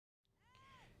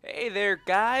Hey there,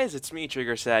 guys! It's me,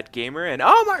 Trigger Sad Gamer, and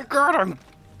oh my god, I'm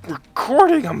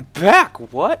recording! I'm back!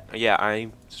 What? Yeah,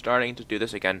 I'm starting to do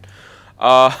this again.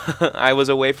 I was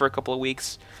away for a couple of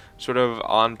weeks, sort of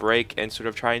on break, and sort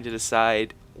of trying to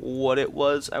decide what it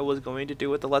was I was going to do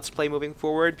with the Let's Play moving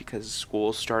forward, because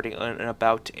school's starting in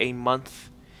about a month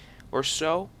or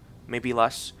so, maybe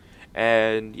less.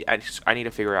 And I need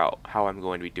to figure out how I'm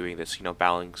going to be doing this,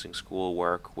 balancing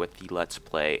schoolwork with the Let's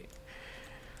Play.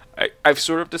 I've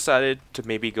sort of decided to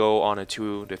maybe go on a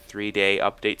 2 to 3 day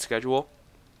update schedule.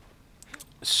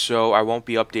 So I won't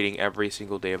be updating every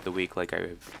single day of the week like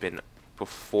I've been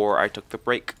before I took the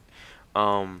break.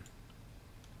 But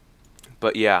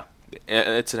yeah,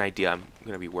 it's an idea I'm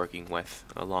going to be working with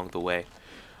along the way.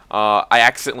 I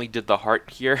accidentally did the heart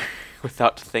here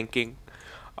without thinking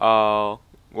while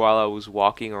I was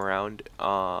walking around.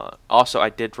 Also, I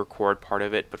did record part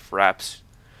of it, but fraps.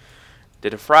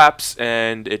 Did a fraps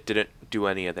and it didn't do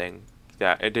anything.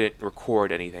 It didn't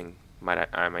record anything.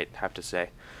 I might have to say.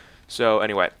 So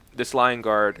anyway, this Lion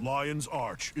Guard Lion's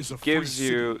Arch is a gives free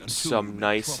you city some until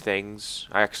nice trouble. things.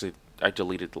 I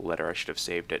deleted the letter. I should have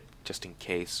saved it just in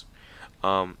case.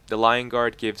 The Lion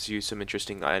Guard gives you some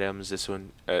interesting items. This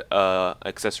one,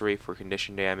 accessory for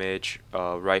condition damage,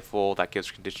 rifle that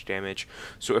gives condition damage.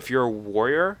 So if you're a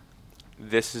warrior,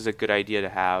 this is a good idea to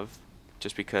have,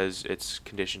 just because its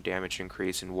condition damage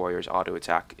increase and warrior's auto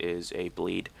attack is a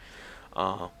bleed.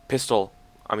 Rifle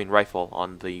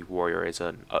on the warrior is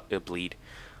a bleed.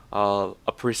 A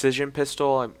precision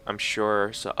pistol, I'm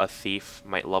sure a thief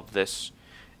might love this.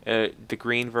 The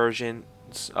green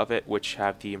versions of it, which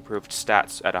have the improved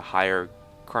stats at a higher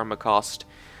karma cost.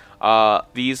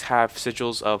 These have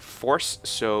sigils of force,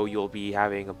 so you'll be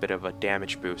having a bit of a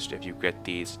damage boost if you get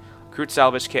these. Crude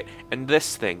salvage kit, and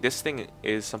this thing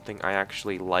is something I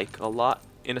actually like a lot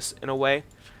in a way,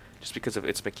 just because of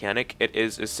its mechanic. It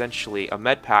is essentially a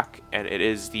med pack, and it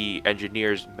is the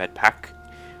engineer's med pack,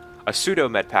 a pseudo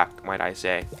med pack, might I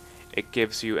say. It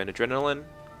gives you an adrenaline,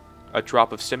 a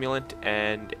drop of stimulant,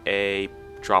 and a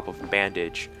drop of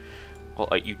bandage. Well,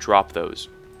 you drop those.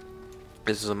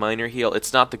 This is a minor heal.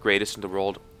 It's not the greatest in the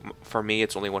world. For me,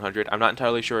 it's only 100. I'm not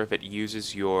entirely sure if it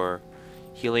uses your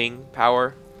healing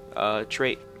power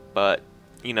trait, but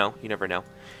you never know.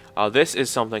 This is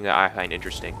something that I find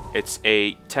interesting. It's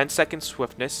a 10-second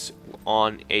swiftness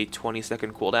on a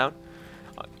 20-second cooldown.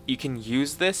 You can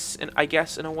use this, I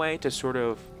guess, in a way to sort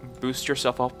of boost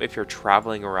yourself up if you're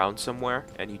traveling around somewhere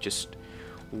and you just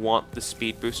want the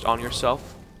speed boost on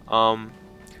yourself. I'm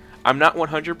not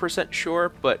 100% sure,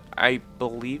 but I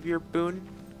believe your boon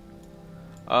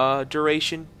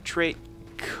duration trait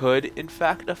could in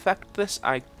fact affect this.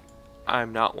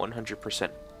 I'm not 100%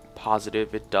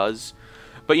 positive it does,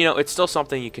 but it's still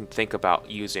something you can think about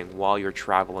using while you're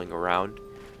traveling around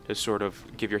to sort of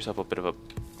give yourself a bit of a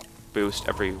boost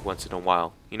every once in a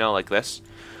while, like this.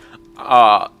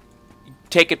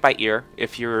 Take it by ear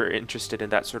if you're interested in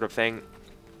that sort of thing,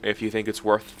 if you think it's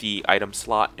worth the item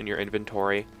slot in your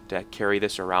inventory to carry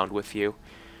this around with you.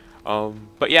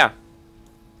 But yeah,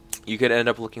 you could end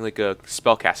up looking like a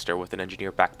spellcaster with an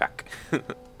engineer backpack.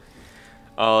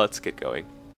 Let's get going.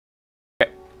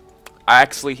 Okay, I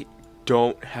actually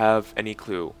don't have any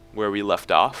clue where we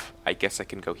left off. I guess I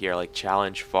can go here, like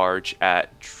challenge Farge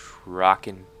at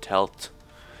Drakentelt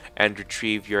and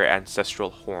retrieve your ancestral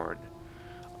horn.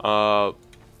 I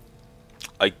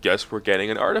guess we're getting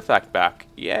an artifact back.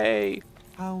 Yay!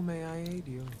 How may I aid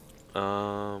you?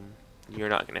 You're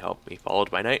not gonna help me. Followed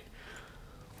by night.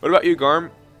 What about you, Garm?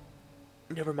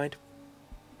 Never mind.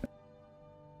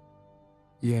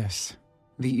 Yes,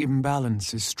 the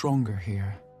imbalance is stronger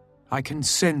here. I can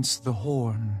sense the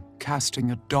horn casting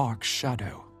a dark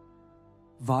shadow.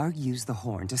 Varg used the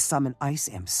horn to summon ice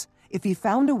imps. If he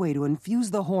found a way to infuse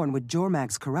the horn with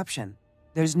Jormag's corruption,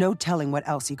 there's no telling what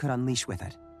else he could unleash with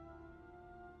it.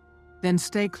 Then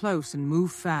stay close and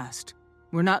move fast.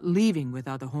 We're not leaving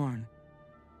without the horn.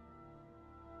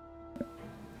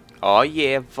 Oh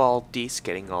yeah, Valdis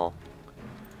getting all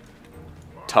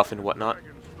tough and whatnot.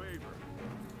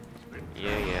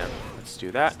 Yeah, let's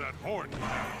do that.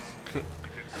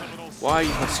 Why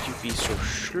must you be so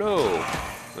slow?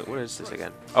 Wait, what is this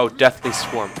again? Oh, Deathly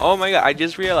Swarm. Oh my god, I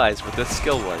just realized what this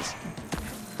skill was.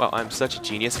 Wow, I'm such a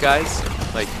genius, guys.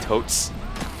 Like, totes.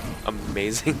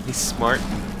 Amazingly smart.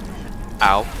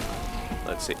 Ow.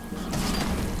 Let's see.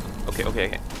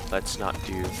 Okay. Let's not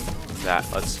do that.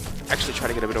 Let's actually try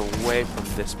to get a bit away from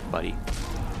this buddy.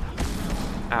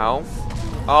 Ow.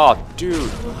 Oh,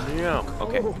 dude. No.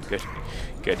 Okay,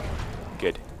 good.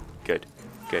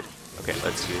 Okay,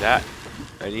 let's do that.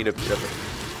 I need a bit of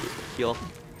a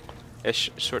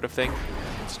heal-ish sort of thing.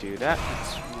 Let's do that.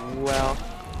 Let's well.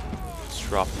 Let's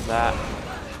drop that.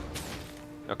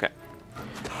 Okay.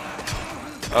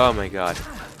 Oh my god.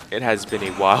 It has been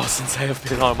a while since I have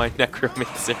been on my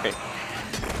necromancer.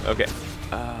 Okay.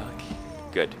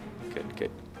 Good. Good,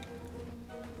 good.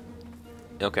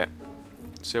 Okay.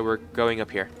 So we're going up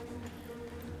here.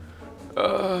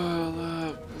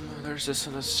 There's this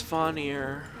one that's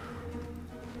funnier.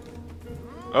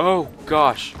 Oh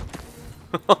gosh.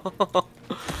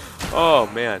 Oh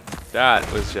man, that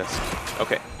was just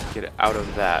okay. Get it out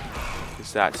of that,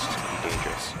 because that's just gonna be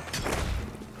dangerous.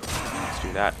 Let's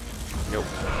do that. Nope.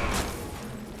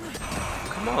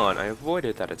 Come on, I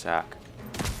avoided that attack.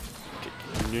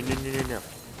 No, no, no, no, no.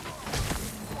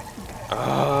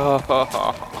 Oh.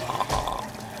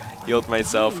 Healed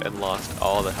myself and lost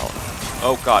all the health.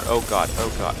 Oh god, oh god,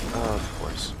 oh god. Oh, of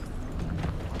course.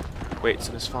 Wait,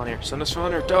 Sun is falling here. Sun is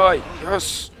falling here. Die!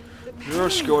 Yes!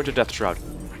 Yes, go into Death Shroud.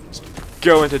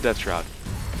 Go into Death Shroud.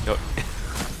 No.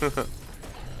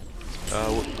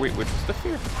 Wait, what's the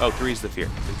fear? Oh, 3 is the fear.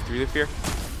 Is 3 the fear?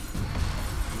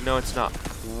 No, it's not.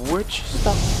 Which is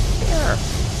the fear?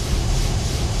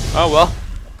 Oh, well.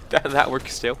 That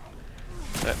works too.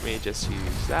 Let me just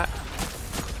use that.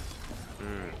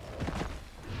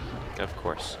 Of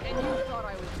course.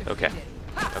 Okay.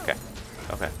 Okay.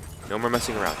 Okay. No more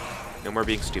messing around. No more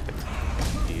being stupid.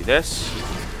 Do this.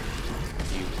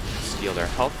 You steal their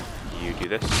health. You do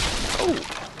this. Oh!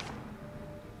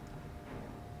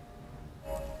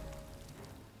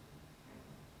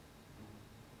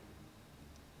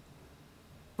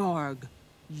 Varg,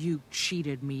 you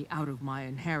cheated me out of my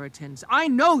inheritance. I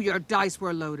know your dice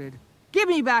were loaded. Give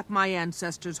me back my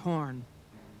ancestor's horn.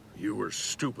 You were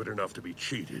stupid enough to be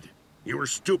cheated. You were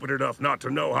stupid enough not to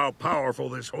know how powerful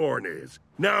this horn is.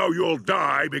 Now you'll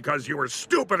die because you were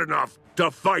stupid enough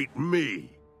to fight me.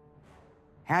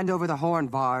 Hand over the horn,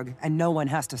 Varg, and no one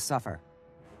has to suffer.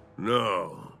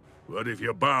 No. But if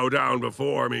you bow down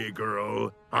before me,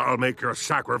 girl, I'll make your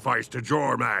sacrifice to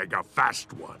Jormag a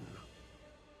fast one.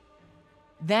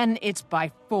 Then it's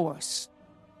by force.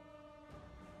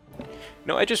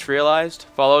 No, I just realized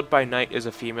followed by Knight is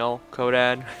a female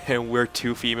Kodan, and we're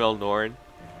 2 female Norn.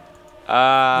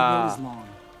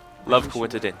 Love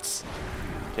coincidence.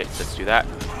 Okay, let's do that.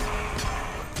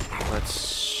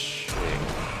 Let's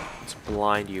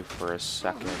blind you for a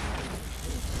second.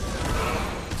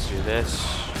 Let's do this.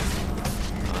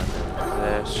 And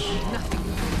this.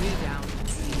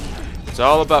 It's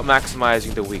all about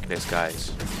maximizing the weakness,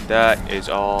 guys. That is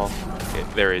all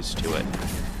there is to it.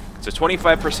 So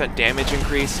 25% damage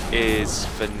increase is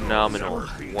phenomenal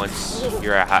once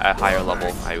you're at a higher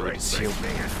level, I would assume.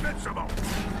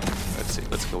 Let's see,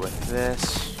 let's go with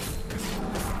this.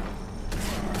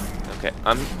 Okay,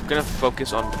 I'm gonna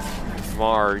focus on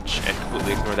Marge and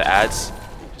completely ignore the ads,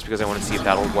 just because I want to see if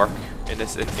that'll work in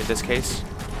this case.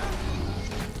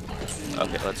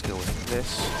 Okay, let's go with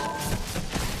this.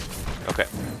 Okay.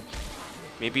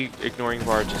 Maybe ignoring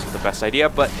Marge isn't the best idea,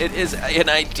 but it is an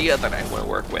idea that I want to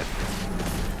work with.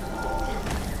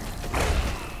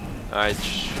 I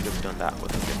should have done that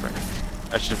with a different...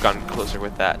 I should have gotten closer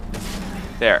with that.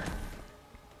 There.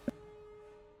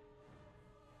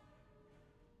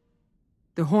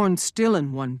 The horn's still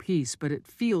in one piece, but it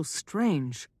feels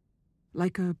strange.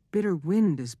 Like a bitter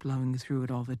wind is blowing through it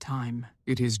all the time.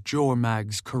 It is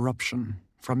Jormag's corruption,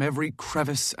 from every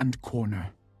crevice and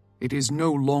corner. It is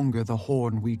no longer the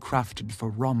horn we crafted for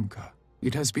Ramka.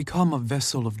 It has become a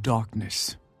vessel of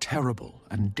darkness, terrible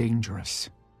and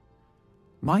dangerous.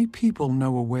 My people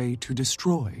know a way to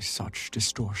destroy such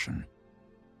distortion.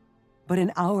 But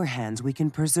in our hands, we can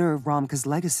preserve Ramka's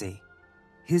legacy.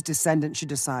 His descendants should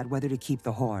decide whether to keep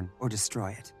the horn or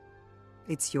destroy it.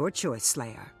 It's your choice,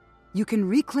 Slayer. You can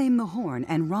reclaim the horn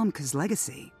and Ramka's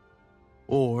legacy.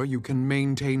 Or you can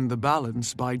maintain the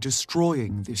balance by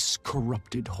destroying this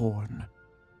corrupted horn.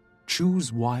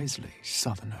 Choose wisely,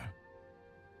 Southerner.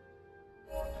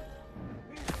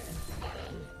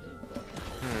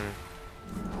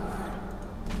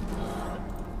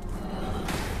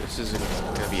 This is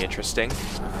going to be interesting.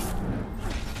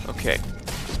 Okay.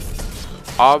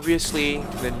 Obviously,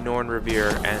 the Norn revere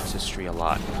ancestry a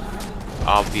lot.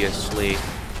 Obviously,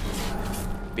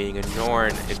 being a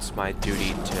Norn, it's my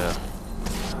duty to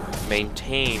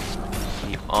maintain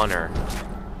the honor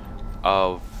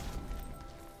of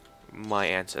my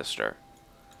ancestor.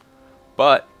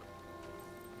 But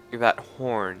that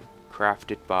horn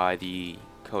crafted by the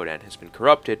Kodan has been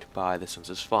corrupted by the Sons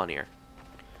of Svanir.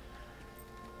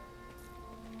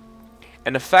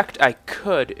 In effect, I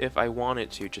could, if I wanted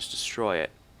to, just destroy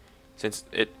it, since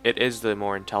it is the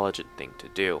more intelligent thing to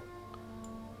do.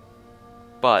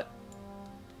 But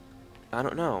I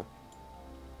don't know.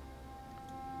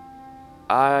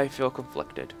 I feel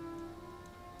conflicted.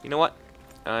 You know what?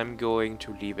 I'm going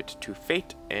to leave it to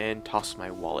fate and toss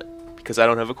my wallet. Because I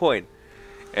don't have a coin.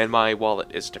 And my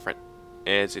wallet is different.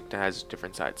 As it has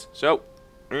different sides. So,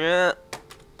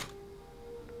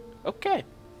 okay.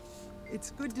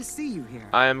 It's good to see you here.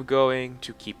 I am going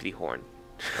to keep the horn.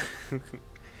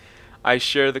 I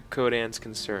share the Kodan's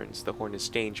concerns. The horn is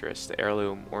dangerous. The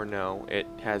heirloom, or no, it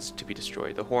has to be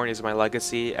destroyed. The horn is my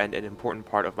legacy and an important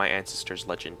part of my ancestors'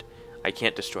 legend. I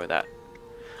can't destroy that.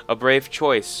 A brave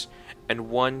choice, and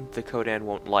one the Kodan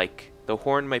won't like. The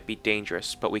horn might be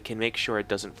dangerous, but we can make sure it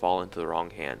doesn't fall into the wrong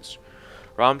hands.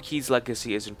 Ramki's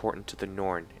legacy is important to the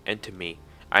Norn, and to me.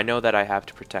 I know that I have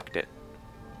to protect it.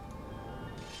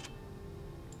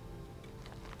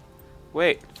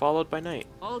 Wait, followed by night.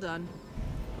 All done.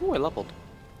 Ooh, I leveled.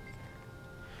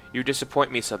 You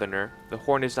disappoint me, Southerner. The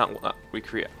horn is not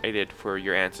recreated for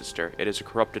your ancestor. It is a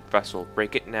corrupted vessel.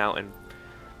 Break it now and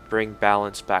bring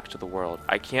balance back to the world.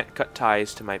 I can't cut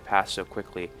ties to my past so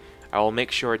quickly. I will make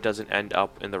sure it doesn't end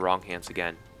up in the wrong hands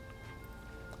again.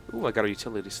 Ooh, I got a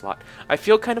utility slot. I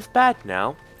feel kind of bad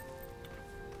now.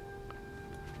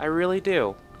 I really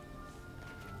do.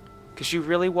 Because you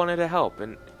really wanted to help,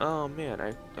 and oh man,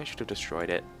 I should have destroyed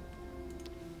it.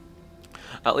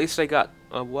 At least I got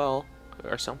a well,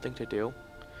 or something to do.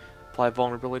 Apply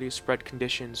vulnerability, spread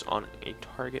conditions on a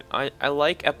target. I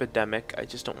like epidemic, I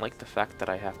just don't like the fact that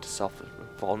I have to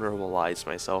self-vulnerabilize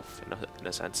myself, in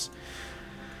a sense.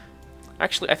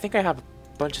 Actually, I think I have a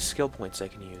bunch of skill points I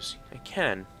can use. I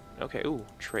can. Okay, ooh,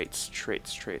 traits.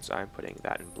 I'm putting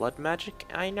that in blood magic.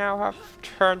 I now have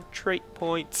 10 trait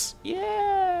points.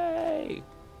 Yay!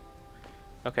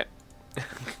 Okay.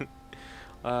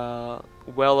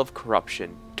 Well of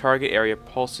Corruption. Target area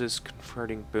pulses,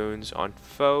 converting boons on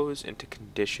foes into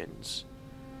conditions.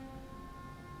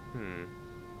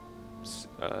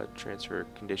 Transfer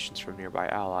conditions from nearby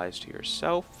allies to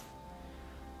yourself.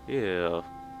 Ew.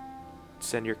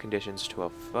 Send your conditions to a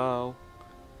foe.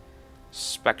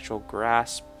 Spectral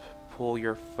Grasp. Pull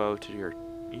your foe to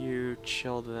you,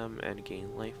 chill them, and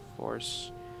gain life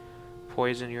force.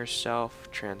 Poison yourself.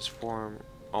 Transform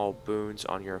all boons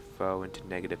on your foe into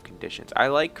negative conditions. I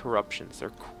like corruptions.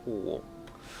 They're cool.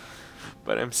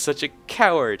 But I'm such a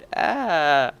coward.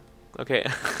 Ah! Okay.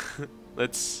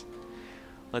 Let's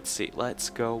see. Let's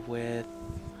go with...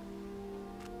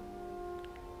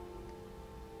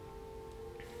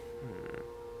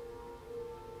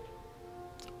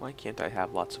 Why can't I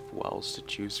have lots of wells to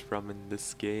choose from in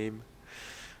this game?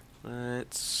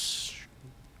 Let's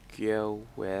go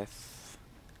with...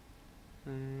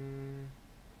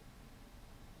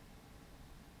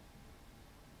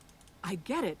 I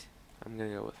get it. I'm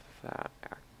gonna go with that.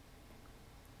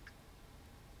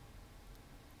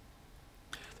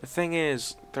 The thing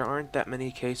is, there aren't that many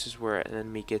cases where an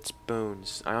enemy gets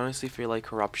boons. I honestly feel like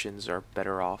corruptions are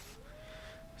better off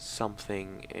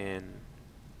something in...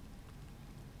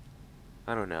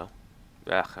 I don't know.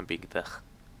 Ugh, I'm being blech.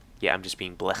 Yeah, I'm just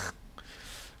being blech.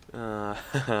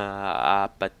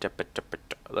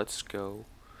 Let's go.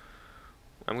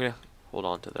 I'm gonna hold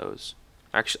on to those.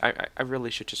 Actually, I really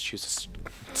should just choose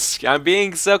this. I'm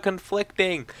being so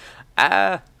conflicting.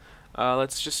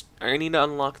 Let's just... I need to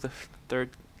unlock the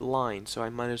third line, so I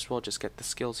might as well just get the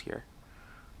skills here.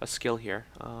 A skill here.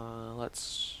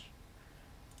 Let's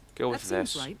go with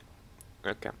this. Seems right.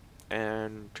 Okay.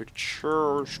 And to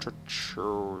choose.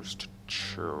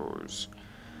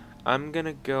 I'm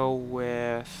gonna go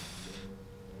with...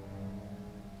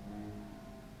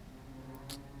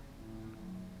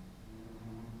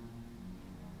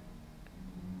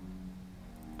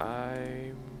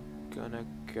 I'm gonna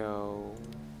go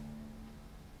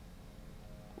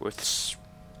with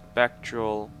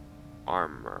Spectral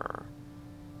Armor.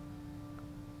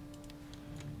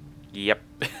 Yep,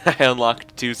 I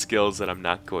unlocked 2 skills that I'm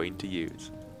not going to use.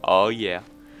 Oh yeah.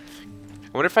 I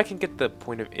wonder if I can get the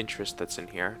point of interest that's in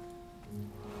here.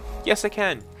 Yes, I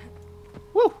can.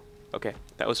 Woo! Okay,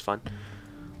 that was fun.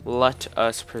 Let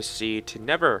us proceed to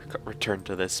never return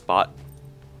to this spot,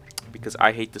 because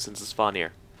I hate the senses Faunir,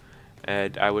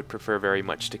 and I would prefer very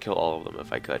much to kill all of them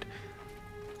if I could.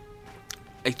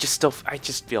 I just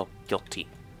feel guilty.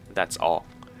 That's all,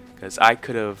 because I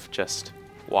could have just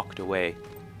walked away.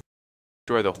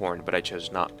 Destroy the horn, but I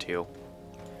chose not to.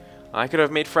 I could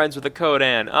have made friends with the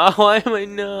Kodan. Oh, why am I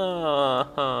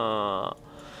no?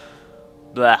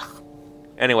 Blah.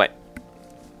 Anyway,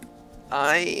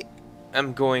 I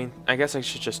guess I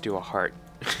should just do a heart,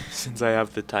 since I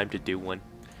have the time to do one.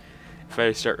 If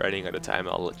I start running out of time,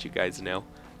 I'll let you guys know.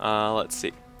 Let's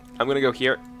see. I'm gonna go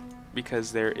here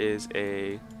because there is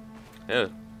a...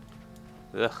 Ugh.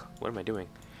 What am I doing?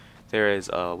 There is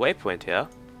a waypoint here,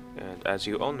 and as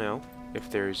you all know, if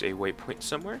there's a waypoint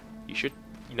somewhere, you should,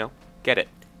 you know, get it,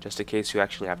 just in case you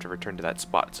actually have to return to that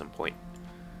spot at some point.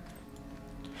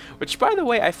 Which, by the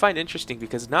way, I find interesting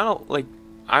because not, like,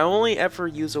 I only ever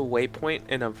use a waypoint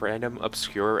in a random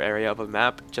obscure area of a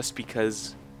map just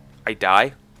because I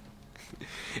die.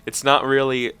 It's not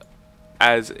really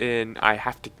as in I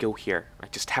have to go here. I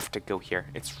just have to go here.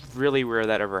 It's really rare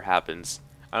that ever happens.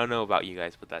 I don't know about you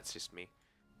guys, but that's just me.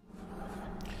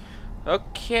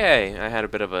 Okay, I had a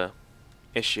bit of a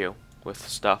issue with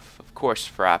stuff. Of course,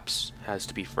 Fraps has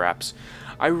to be Fraps.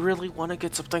 I really want to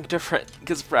get something different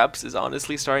because Fraps is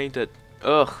honestly starting to,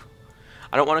 ugh.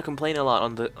 I don't want to complain a lot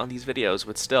on these videos,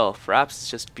 but still, Fraps is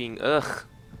just being ugh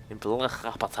and blah.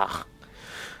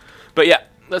 But yeah,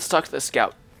 let's talk to the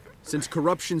scout. Since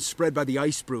corruption spread by the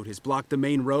Ice Brute has blocked the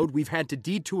main road, we've had to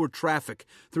detour traffic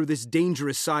through this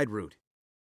dangerous side route.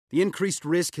 The increased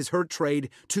risk has hurt trade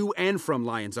to and from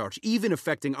Lion's Arch, even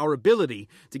affecting our ability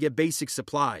to get basic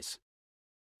supplies.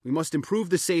 We must improve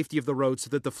the safety of the road so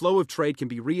that the flow of trade can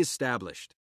be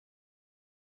re-established.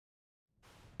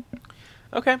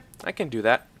 Okay, I can do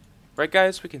that. Right,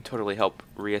 guys? We can totally help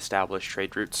re-establish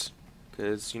trade routes.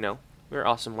 Because, you know, we're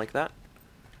awesome like that.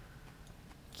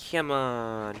 Come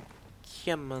on.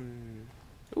 Come on.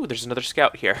 Ooh, there's another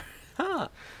scout here. Ha!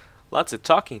 Lots of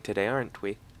talking today, aren't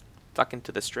we? Talking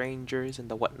to the strangers and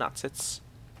the whatnots.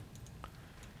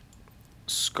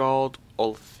 Scald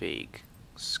Ulfig.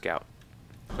 Scout.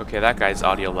 Okay, that guy's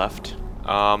audio left.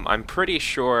 I'm pretty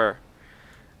sure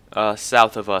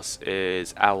south of us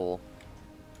is Owl.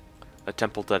 A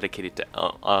temple dedicated to,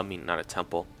 I mean, not a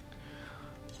temple.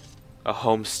 A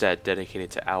homestead dedicated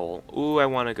to Owl. Ooh, I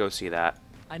want to go see that.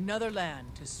 Another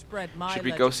land to spread my Should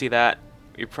we go see that?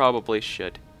 We probably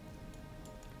should.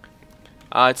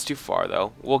 It's too far,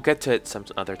 though. We'll get to it some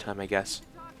other time, I guess.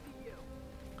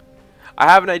 I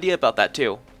have an idea about that,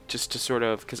 too. Just to sort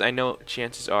of, because I know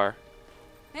chances are...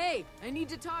 Hey, I need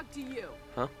to talk to you.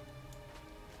 Huh?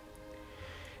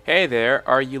 Hey there,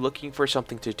 are you looking for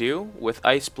something to do? With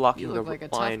ice blocking the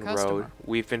Lion Road,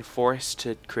 we've been forced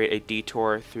to create a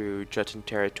detour through Jotun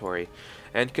territory,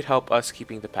 and could help us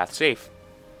keeping the path safe.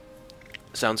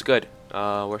 Sounds good.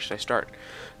 Where should I start?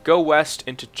 Go west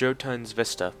into Jotun's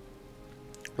Vista.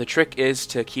 The trick is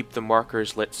to keep the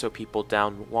markers lit so people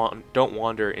don't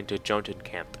wander into Jotun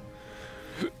camp.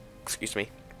 Excuse me.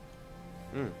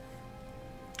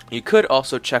 You could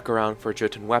also check around for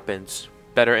Jotun weapons.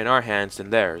 Better in our hands than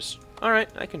theirs. Alright,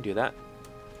 I can do that.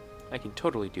 I can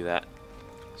totally do that.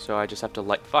 So I just have to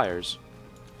light fires.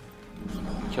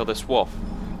 Kill this wolf.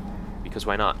 Because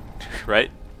why not?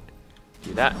 Right?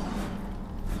 Do that.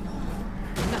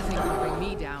 Nothing will bring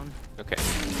me down. Okay.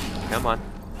 Come on.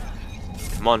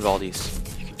 Come on, Valdez.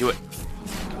 You can do it.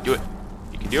 You can do it.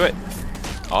 You can do it.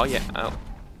 Oh, yeah. Oh.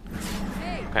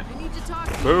 Hey, okay. I need to talk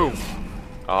to Boom. you.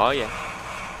 Oh, yeah.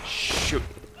 Shoot.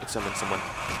 It summoned someone.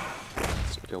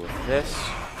 Let's go with this.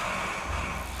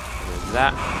 With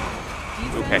that.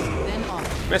 Okay.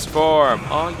 Misform.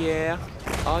 Oh, yeah.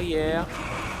 Oh, yeah.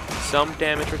 Some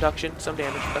damage reduction. Some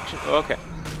damage reduction. Okay.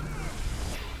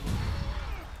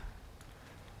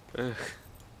 Ugh.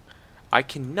 I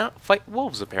cannot fight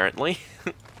wolves, apparently.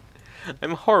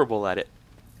 I'm horrible at it.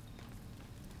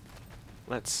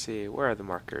 Let's see. Where are the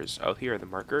markers? Oh, here are the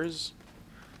markers.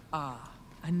 Ah,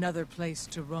 another place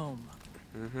to roam.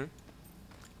 Mm-hmm.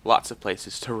 Lots of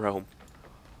places to roam.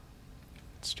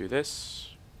 Let's do this.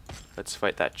 Let's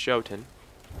fight that Jotun.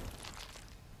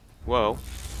 Whoa.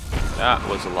 That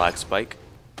was a lag spike.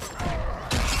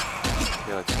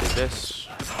 Okay, let's do this.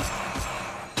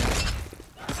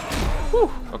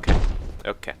 Whew. Okay.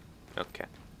 Okay. Okay.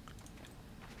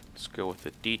 Let's go with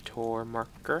the detour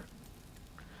marker.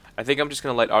 I think I'm just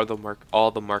gonna light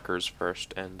all the markers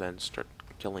first, and then start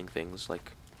killing things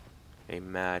like a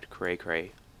mad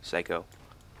cray psycho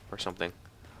or something,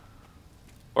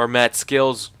 or mad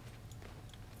skills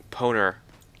poner,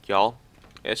 y'all.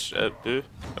 It's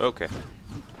okay.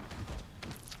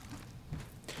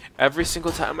 Every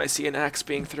single time I see an axe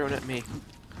being thrown at me,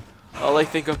 all I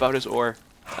think about is ore.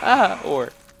 Ah,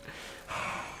 ore.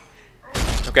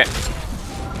 Okay.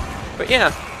 But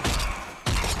yeah.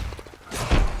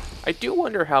 I do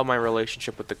wonder how my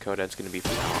relationship with the Codehead's gonna be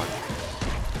from now on.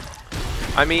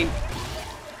 I mean,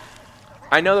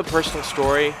 I know the personal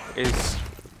story is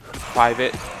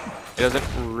private. It doesn't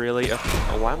really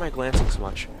why am I glancing so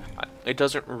much? It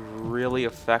doesn't really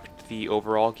affect the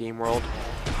overall game world.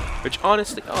 Which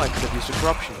honestly, oh, I could have used a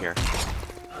corruption here.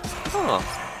 Huh.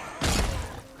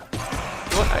 You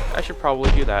know what? I should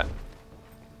probably do that.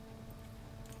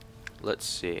 Let's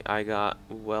see. I got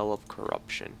Well of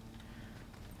Corruption.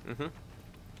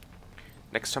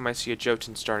 Next time I see a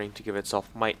Jotun starting to give itself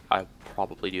might, I'll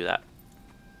probably do that.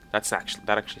 That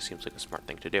actually seems like a smart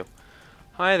thing to do.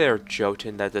 Hi there,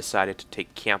 Jotun that decided to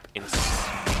take camp in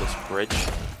this bridge.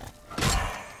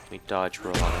 Let me dodge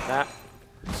roll out of that.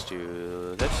 Let's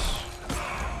do this.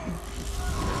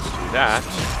 Let's do that.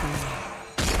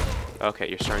 Okay,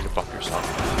 you're starting to buff yourself.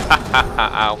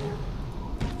 Ow.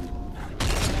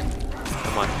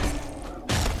 Come on.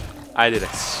 I did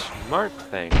a smart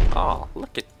thing. Oh,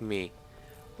 look at me.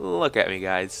 Look at me,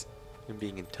 guys. I'm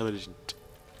being intelligent.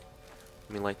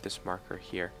 Let me light this marker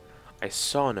here. I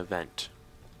saw an event.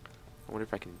 I wonder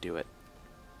if I can do it.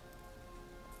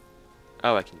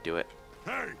 Oh, I can do it.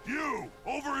 Hey, you!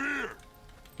 Over here!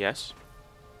 Yes?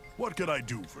 What can I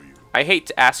do for you? I hate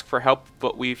to ask for help,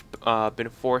 but we've been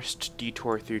forced to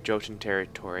detour through Jotun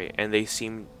territory, and they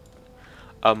seem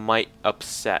a mite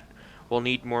upset. We'll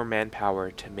need more manpower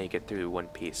to make it through one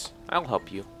piece. I'll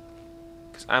help you,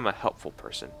 because I'm a helpful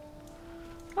person.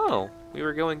 Oh, we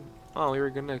were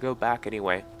gonna go back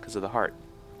anyway, because of the heart.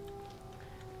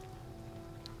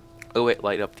 Oh wait,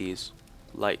 light up these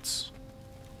lights.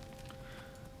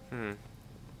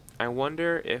 I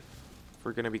wonder if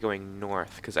we're gonna be going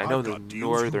north, because I know the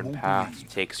northern path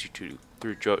takes you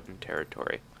through Jotun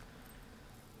territory.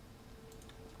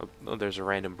 Oh, there's a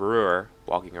random brewer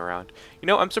walking around. You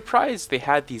know, I'm surprised they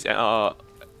had these vendor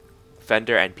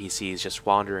NPCs just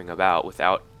wandering about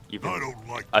without even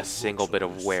a single bit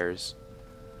of wares.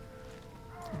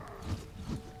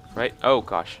 Right? Oh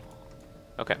gosh.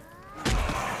 Okay.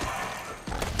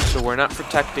 So we're not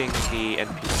protecting the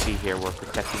NPC here, we're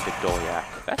protecting the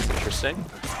Dolyak. That's interesting.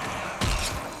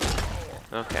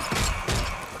 Okay.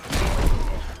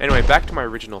 Anyway, back to my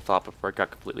original thought before I got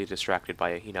completely distracted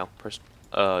by, you know,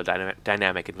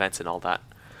 dynamic events and all that.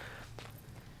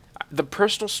 The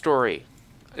personal story.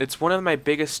 It's one of my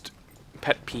biggest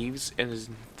pet peeves is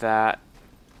that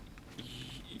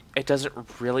it doesn't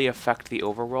really affect the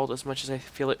overworld as much as I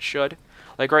feel it should.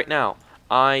 Like right now,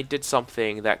 I did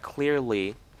something that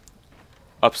clearly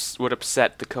would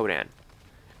upset the Kodan.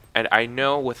 And I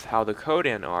know with how the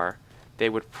Kodan are, they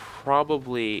would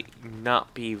probably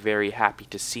not be very happy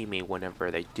to see me whenever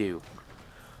they do.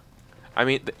 I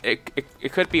mean,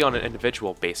 it could be on an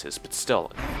individual basis, but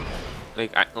still.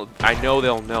 Like, I know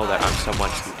they'll know that I'm someone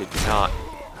who did not...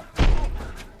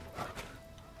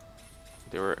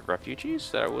 There were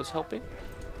refugees that I was helping?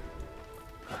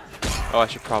 Oh, I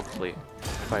should probably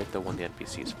fight the one the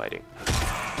NPC is fighting.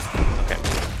 Okay.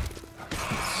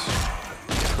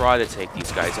 Let's try to take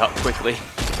these guys out quickly.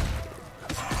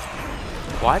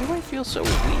 Why do I feel so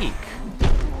weak?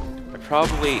 I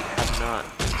probably have not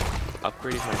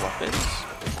upgraded my weapons.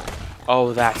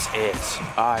 Oh, that's it.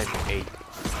 I'm a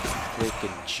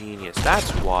freaking genius. That's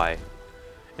why.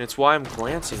 And it's why I'm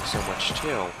glancing so much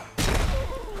too.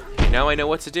 And now I know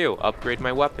what to do. Upgrade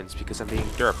my weapons because I'm being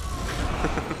derp.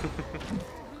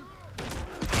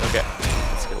 Okay,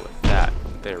 let's go with that.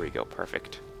 There we go.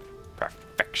 Perfect.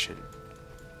 Perfection.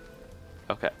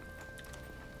 Okay.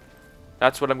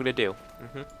 That's what I'm gonna do.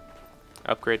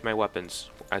 Upgrade my weapons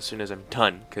as soon as I'm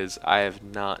done, because I have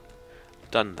not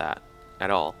done that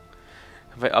at all.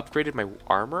 Have I upgraded my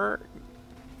armor?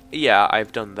 Yeah,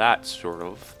 I've done that, sort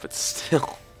of, but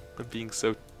still, I'm being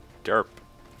so derp.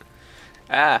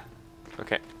 Ah!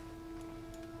 Okay.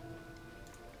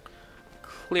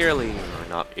 Clearly, you're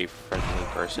not a friendly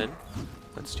person.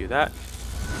 Let's do that.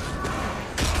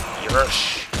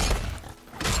 Yush!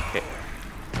 Okay.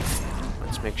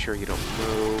 Let's make sure you don't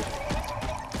move.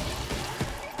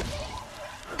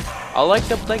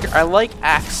 I like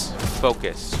axe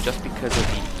focus just because of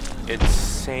the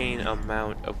insane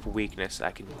amount of weakness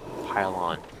I can pile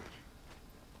on.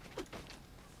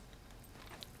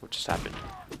 What just happened?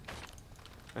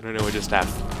 I don't know what just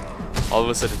happened. All of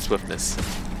a sudden, swiftness.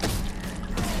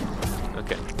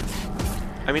 Okay.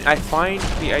 I mean, I find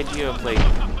the idea of like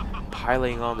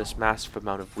piling on this massive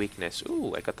amount of weakness.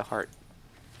 Ooh, I got the heart.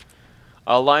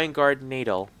 Lion Guard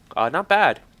Nadal. Not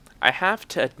bad. I have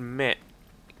to admit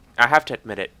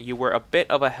it. You were a bit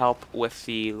of a help with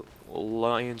the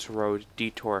Lion's Road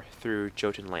detour through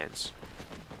Jotun lands.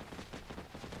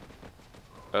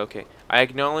 Okay. I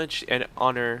acknowledge and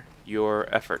honor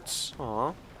your efforts.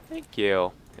 Aw, thank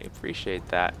you. I appreciate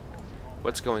that.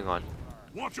 What's going on?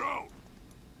 Watch out!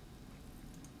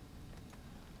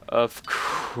 Of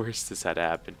course this had to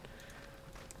happen.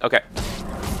 Okay.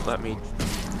 Let me...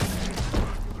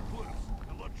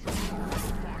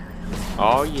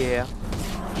 Oh yeah.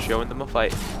 Showing them a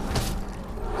fight.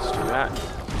 Let's do that.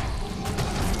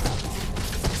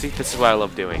 See, this is what I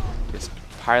love doing. Just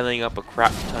piling up a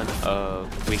crap ton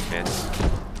of weakness.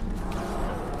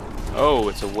 Oh,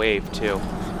 it's a wave too.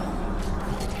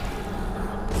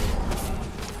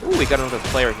 Ooh, we got another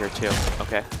player here too.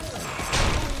 Okay.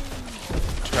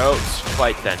 Totes,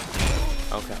 fight then.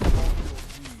 Okay.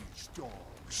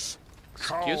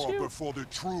 Excuse you? Before the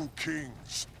true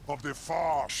kings of the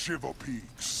far Shiver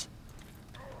Peaks.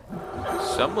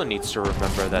 Someone needs to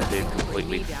remember that they've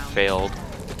completely failed.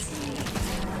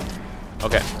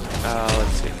 Okay,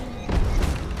 let's see.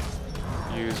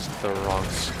 Use the wrong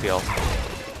skill.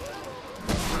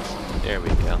 There we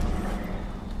go.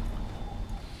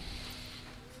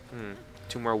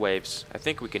 2 more waves. I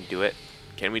think we can do it.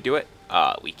 Can we do it?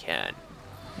 We can.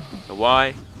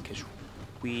 Why? Because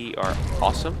we are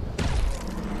awesome.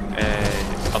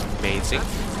 And amazing.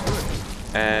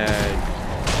 And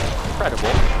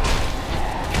incredible.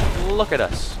 Look at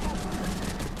us.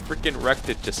 Freaking wrecked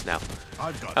it just now.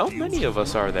 How many of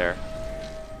us are there?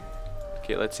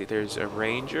 Okay, let's see. There's a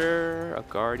ranger, a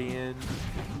guardian.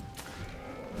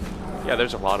 Yeah,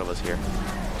 there's a lot of us here.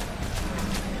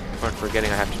 I'm forgetting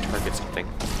I have to target something.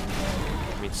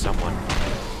 I mean someone.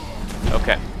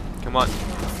 Okay, come on.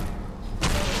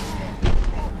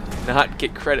 Not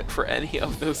get credit for any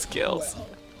of those kills.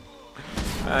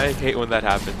 I hate when that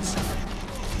happens.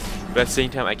 But at the same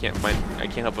time, I can't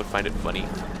help but find it funny.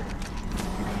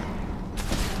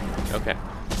 Okay.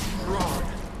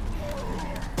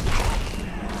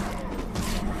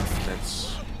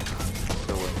 Let's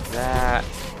go with that.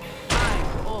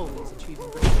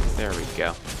 There we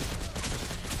go.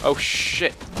 Oh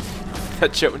shit!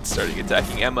 That Jotun's starting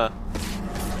attacking Emma.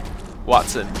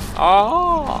 Watson.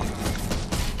 Oh!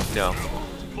 No.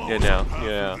 Yeah, no.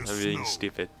 Yeah, I'm being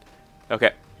stupid.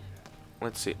 Okay.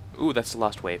 Let's see. Ooh, that's the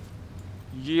last wave.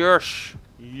 Yes!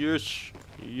 Yes!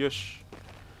 Yes!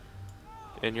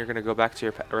 And you're gonna go back to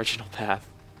your original path.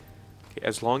 Okay,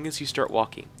 as long as you start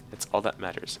walking, that's all that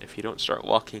matters. If you don't start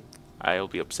walking, I'll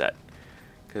be upset.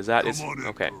 Because that is...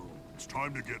 Okay. It's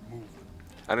time to get moving.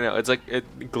 I don't know, it's like,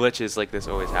 glitches like this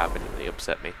always happen and they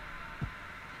upset me.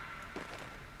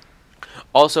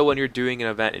 Also, when you're doing an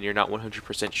event and you're not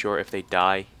 100% sure if they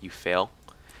die, you fail.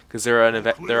 Because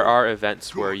there are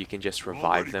events where you can just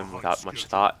revive them without much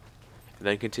thought and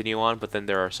then continue on, but then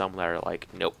there are some that are like,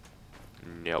 nope.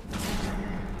 Nope.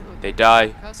 They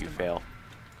die, you fail.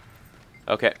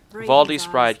 Okay, Valdi's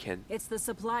Bridekin. It's the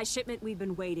supply shipment we've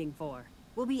been waiting for.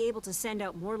 We'll be able to send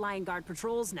out more Lion Guard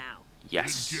patrols now.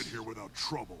 Yes. Didn't get here without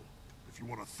trouble. If you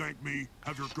want to thank me,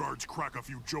 have your guards crack a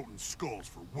few Jotun skulls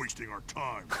for wasting our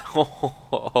time.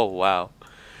 Oh, wow.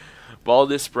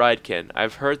 Baldus Bridekin.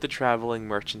 I've heard the traveling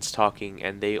merchants talking,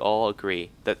 and they all agree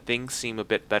that things seem a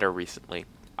bit better recently.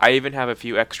 I even have a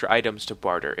few extra items to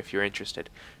barter if you're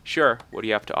interested. Sure, what do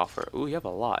you have to offer? Ooh, you have a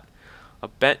lot. A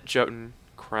bent Jotun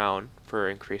crown for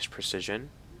increased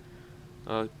precision.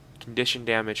 Condition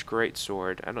damage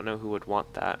greatsword. I don't know who would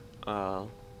want that.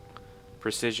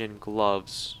 Precision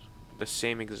gloves. The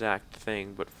same exact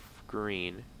thing, but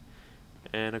green.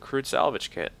 And a crude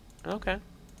salvage kit. Okay.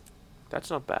 That's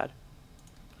not bad.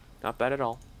 Not bad at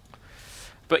all.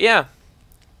 But yeah.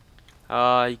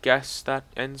 I guess that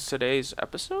ends today's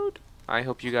episode. I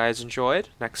hope you guys enjoyed.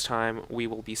 Next time we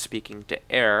will be speaking to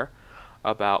Air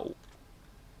about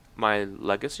my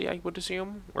legacy, I would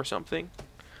assume, or something.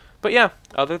 But yeah,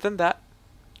 other than that,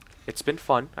 it's been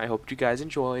fun. I hope you guys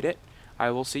enjoyed it. I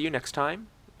will see you next time,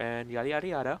 and yada yada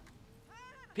yada.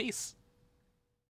 Peace.